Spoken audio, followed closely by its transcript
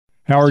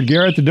Howard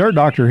Garrett, the Dirt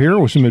Doctor, here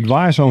with some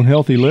advice on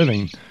healthy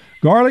living.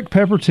 Garlic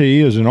pepper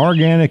tea is an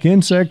organic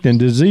insect and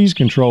disease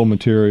control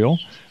material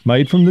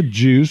made from the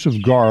juice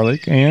of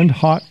garlic and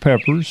hot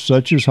peppers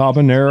such as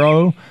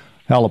habanero,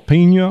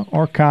 jalapeno,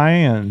 or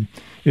cayenne.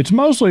 It's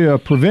mostly a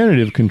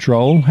preventative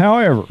control.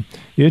 However,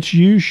 its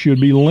use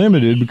should be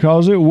limited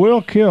because it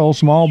will kill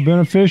small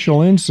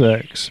beneficial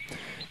insects.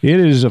 It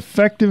is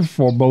effective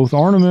for both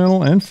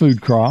ornamental and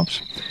food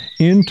crops.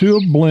 Into a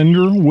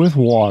blender with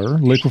water,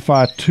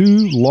 liquefy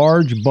 2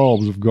 large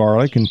bulbs of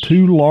garlic and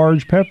 2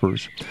 large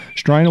peppers.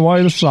 Strain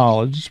away the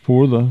solids.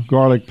 Pour the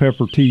garlic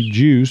pepper tea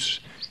juice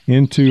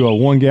into a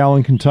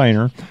 1-gallon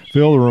container.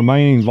 Fill the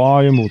remaining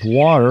volume with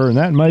water, and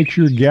that makes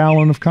your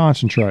gallon of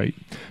concentrate.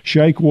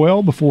 Shake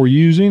well before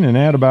using and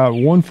add about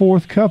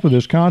 1/4 cup of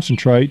this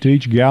concentrate to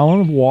each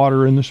gallon of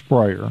water in the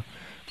sprayer.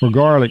 For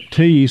garlic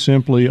tea,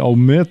 simply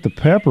omit the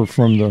pepper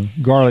from the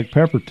garlic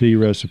pepper tea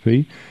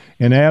recipe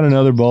and add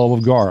another bulb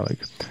of garlic.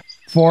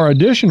 For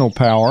additional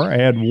power,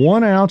 add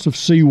 1 ounce of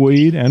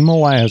seaweed and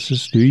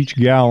molasses to each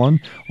gallon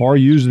or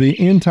use the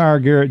entire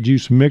Garrett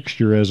juice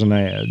mixture as an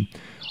add.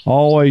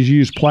 Always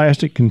use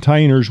plastic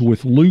containers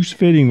with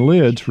loose-fitting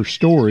lids for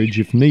storage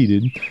if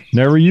needed.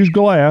 Never use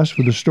glass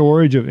for the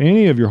storage of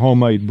any of your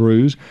homemade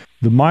brews.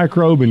 The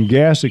microbe and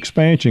gas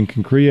expansion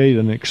can create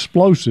an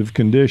explosive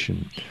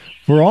condition.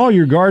 For all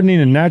your gardening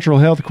and natural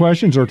health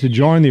questions or to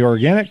join the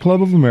Organic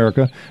Club of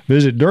America,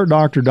 visit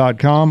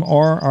dirtdoctor.com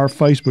or our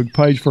Facebook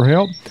page for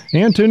help,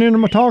 and tune in to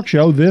my talk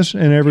show this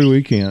and every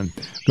weekend.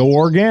 Go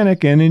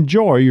organic and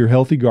enjoy your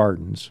healthy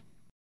gardens.